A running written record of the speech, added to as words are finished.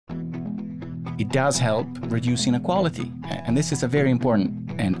It does help reduce inequality. And this is a very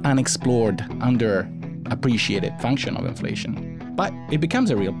important and unexplored, underappreciated function of inflation. But it becomes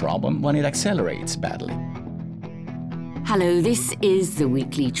a real problem when it accelerates badly. Hello, this is the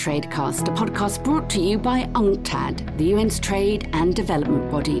Weekly Tradecast, a podcast brought to you by UNCTAD, the UN's trade and development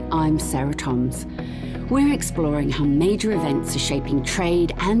body. I'm Sarah Toms. We're exploring how major events are shaping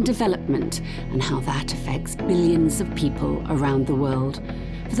trade and development and how that affects billions of people around the world.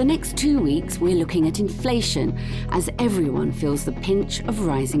 For the next 2 weeks, we're looking at inflation as everyone feels the pinch of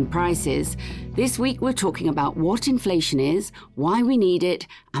rising prices. This week, we're talking about what inflation is, why we need it,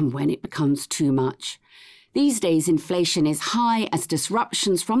 and when it becomes too much. These days, inflation is high as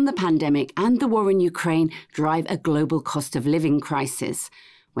disruptions from the pandemic and the war in Ukraine drive a global cost of living crisis.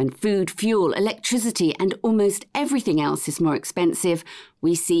 When food, fuel, electricity, and almost everything else is more expensive,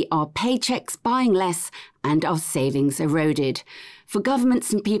 we see our paychecks buying less and our savings eroded. For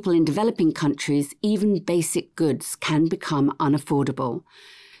governments and people in developing countries, even basic goods can become unaffordable.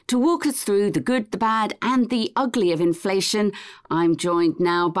 To walk us through the good, the bad, and the ugly of inflation, I'm joined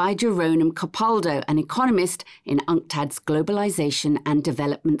now by Jeronim Capaldo, an economist in UNCTAD's Globalization and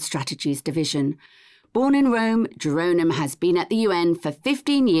Development Strategies Division. Born in Rome, Jeronim has been at the UN for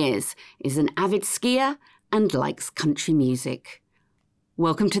 15 years, is an avid skier, and likes country music.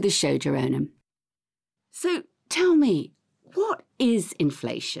 Welcome to the show, Jeronim. So tell me, what is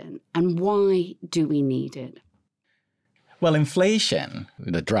inflation and why do we need it? Well, inflation,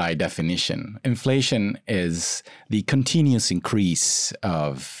 the dry definition, inflation is the continuous increase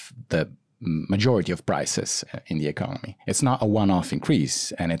of the majority of prices in the economy. It's not a one-off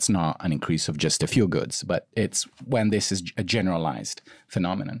increase, and it's not an increase of just a few goods, but it's when this is a generalized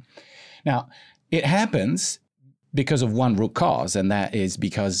phenomenon. Now, it happens because of one root cause, and that is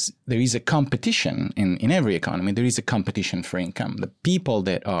because there is a competition in every economy. There is a competition for income. The people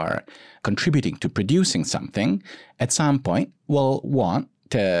that are contributing to producing something at some point will want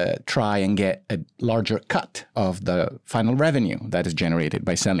to try and get a larger cut of the final revenue that is generated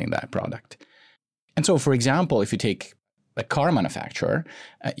by selling that product. And so, for example, if you take a car manufacturer,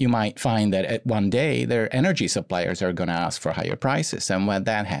 you might find that at one day their energy suppliers are going to ask for higher prices. And when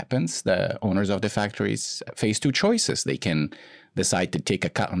that happens, the owners of the factories face two choices. They can decide to take a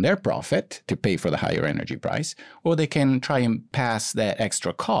cut on their profit to pay for the higher energy price, or they can try and pass that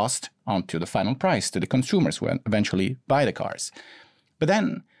extra cost onto the final price to the consumers who eventually buy the cars. But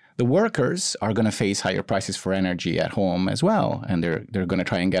then the workers are going to face higher prices for energy at home as well, and they're going to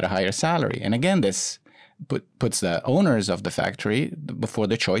try and get a higher salary. And again, this puts the owners of the factory before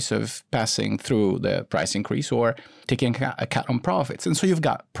the choice of passing through the price increase or taking a cut on profits. And so you've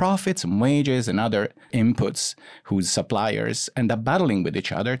got profits and wages and other inputs whose suppliers end up battling with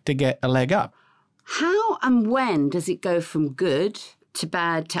each other to get a leg up. How and when does it go from good to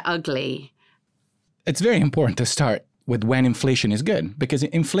bad to ugly? It's very important to start with when inflation is good, because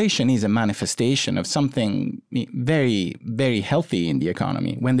inflation is a manifestation of something very, very healthy in the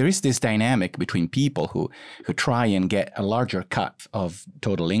economy. When there is this dynamic between people who try and get a larger cut of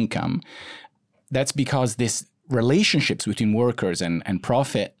total income, that's because these relationships between workers and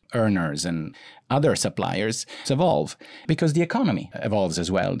profit earners and other suppliers evolve, because the economy evolves as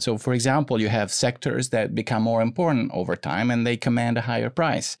well. So, for example, you have sectors that become more important over time and they command a higher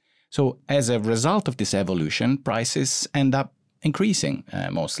price. So as a result of this evolution, prices end up increasing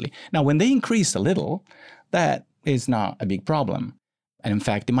mostly. Now, when they increase a little, that is not a big problem. And in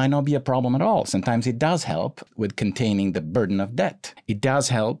fact, it might not be a problem at all. Sometimes it does help with containing the burden of debt. It does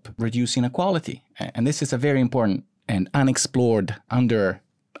help reduce inequality. And this is a very important and unexplored,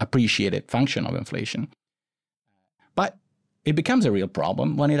 underappreciated function of inflation. But it becomes a real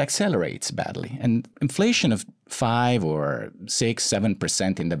problem when it accelerates badly. And inflation of 5 or 6,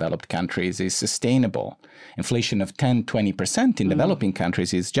 7% in developed countries is sustainable. Inflation of 10, 20% in developing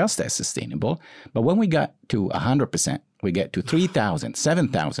countries is just as sustainable. But when we get to 100%, we get to 3,000,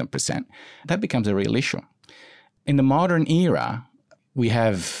 7,000%, that becomes a real issue. In the modern era, we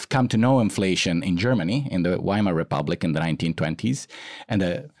have come to know inflation in Germany, in the Weimar Republic in the 1920s, and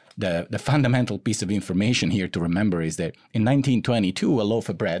the fundamental piece of information here to remember is that in 1922, a loaf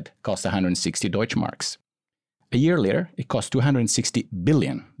of bread cost 160 Deutschmarks. A year later, it cost 260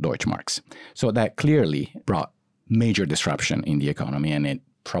 billion Deutschmarks. So that clearly brought major disruption in the economy, and it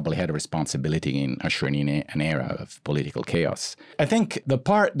probably had a responsibility in ushering in an era of political chaos. I think the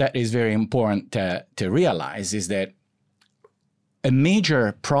part that is very important to realize is that a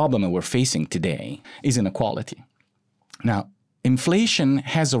major problem that we're facing today is inequality. Now, inflation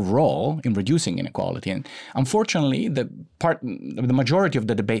has a role in reducing inequality. And unfortunately, the majority of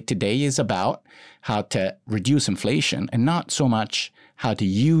the debate today is about how to reduce inflation and not so much how to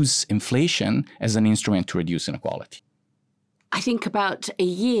use inflation as an instrument to reduce inequality. I think about a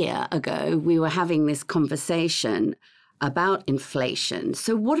year ago, we were having this conversation about inflation.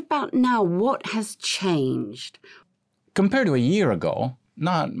 So what about now? What has changed? Compared to a year ago,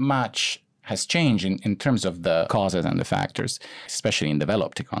 not much has changed in terms of the causes and the factors, especially in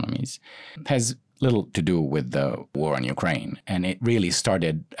developed economies. It has little to do with the war in Ukraine. And it really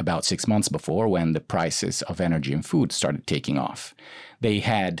started about 6 months before, when the prices of energy and food started taking off. They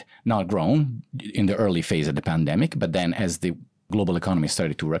had not grown in the early phase of the pandemic, but then as the global economy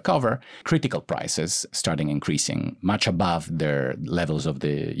started to recover, critical prices started increasing much above their levels of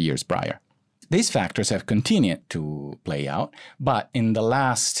the years prior. These factors have continued to play out, but in the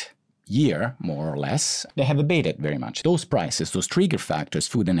last year, more or less, they have abated very much. Those prices, those trigger factors,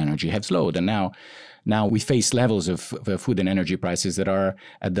 food and energy, have slowed. And now we face levels of food and energy prices that are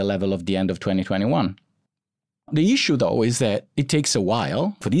at the level of the end of 2021. The issue, though, is that it takes a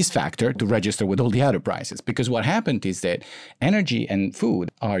while for these factors to register with all the other prices, because what happened is that energy and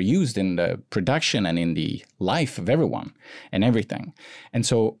food are used in the production and in the life of everyone and everything. And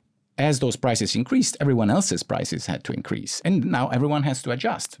so as those prices increased, everyone else's prices had to increase. And now everyone has to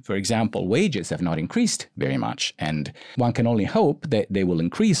adjust. For example, wages have not increased very much. And one can only hope that they will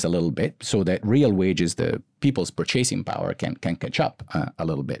increase a little bit so that real wages, the people's purchasing power, can catch up a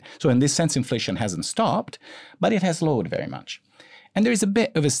little bit. So in this sense, inflation hasn't stopped, but it has slowed very much. And there is a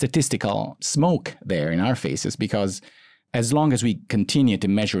bit of a statistical smoke there in our faces, because as long as we continue to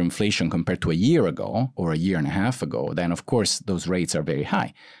measure inflation compared to a year ago or a year and a half ago, then of course those rates are very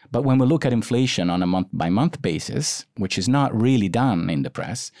high. But when we look at inflation on a month-by-month basis, which is not really done in the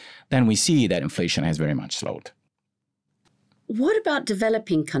press, then we see that inflation has very much slowed. What about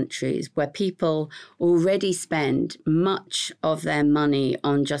developing countries where people already spend much of their money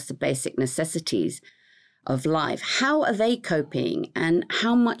on just the basic necessities of life? How are they coping, and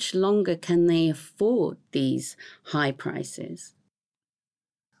how much longer can they afford these high prices?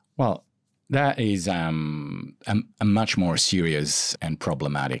 Well, that is a much more serious and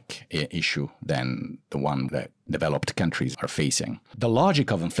problematic issue than the one that developed countries are facing. The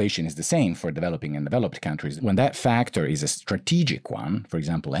logic of inflation is the same for developing and developed countries. When that factor is a strategic one, for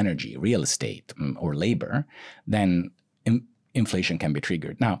example, energy, real estate, or labor, then inflation can be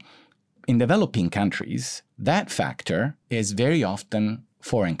triggered. Now, in developing countries, that factor is very often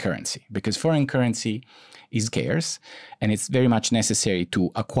foreign currency, because foreign currency is scarce and it's very much necessary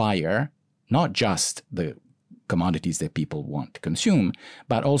to acquire not just the commodities that people want to consume,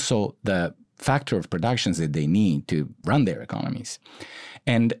 but also the factor of productions that they need to run their economies.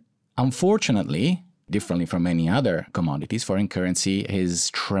 And unfortunately, differently from many other commodities, foreign currency is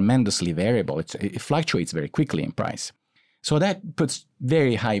tremendously variable. It fluctuates very quickly in price. So that puts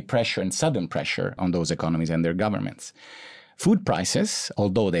very high pressure and sudden pressure on those economies and their governments. Food prices,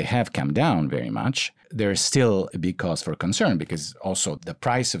 although they have come down very much, there's still a big cause for concern, because also the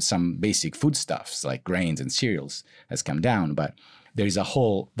price of some basic foodstuffs like grains and cereals has come down, but there is a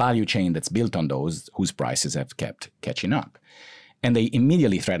whole value chain that's built on those whose prices have kept catching up. And they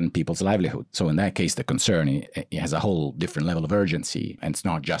immediately threaten people's livelihood. So in that case, the concern it has a whole different level of urgency, and it's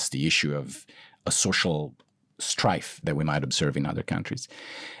not just the issue of a social strife that we might observe in other countries.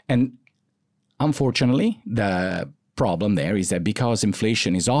 And unfortunately, the problem there is that because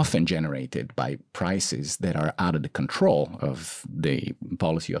inflation is often generated by prices that are out of the control of the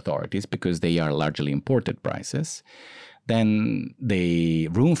policy authorities, because they are largely imported prices, then the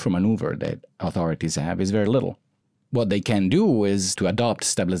room for maneuver that authorities have is very little. What they can do is to adopt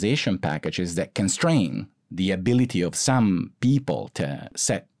stabilization packages that constrain the ability of some people to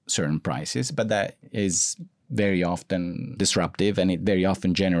set certain prices, but that is very often disruptive, and it very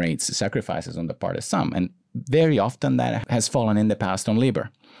often generates sacrifices on the part of some. And very often that has fallen in the past on labor.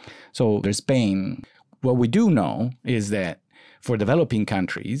 So there's pain. What we do know is that for developing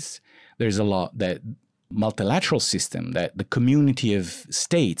countries, there's a lot that multilateral system that the community of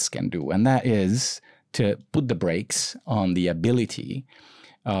states can do, and that is to put the brakes on the ability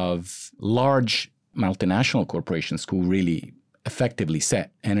of large multinational corporations who really effectively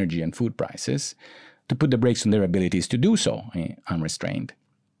set energy and food prices, to put the brakes on their abilities to do so unrestrained.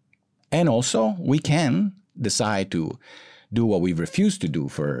 And also, we can decide to do what we've refused to do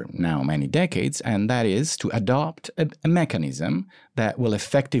for now many decades, and that is to adopt a mechanism that will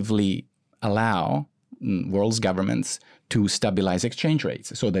effectively allow world's governments to stabilize exchange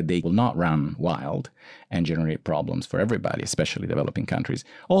rates so that they will not run wild and generate problems for everybody, especially developing countries.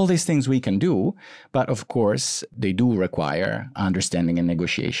 All these things we can do, but of course, they do require understanding and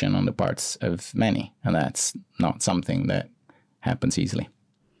negotiation on the parts of many, and that's not something that happens easily.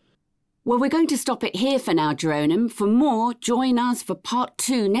 Well, we're going to stop it here for now, Jeronim. For more, join us for part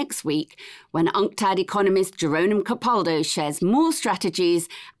 2 next week when UNCTAD economist Jeronim Capaldo shares more strategies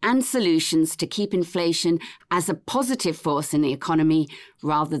and solutions to keep inflation as a positive force in the economy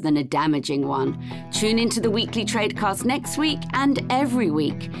rather than a damaging one. Tune into the Weekly Tradecast next week and every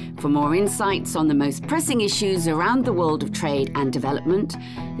week for more insights on the most pressing issues around the world of trade and development.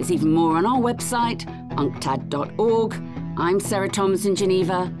 There's even more on our website, unctad.org. I'm Sarah Thoms in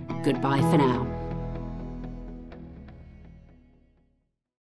Geneva. Goodbye for now.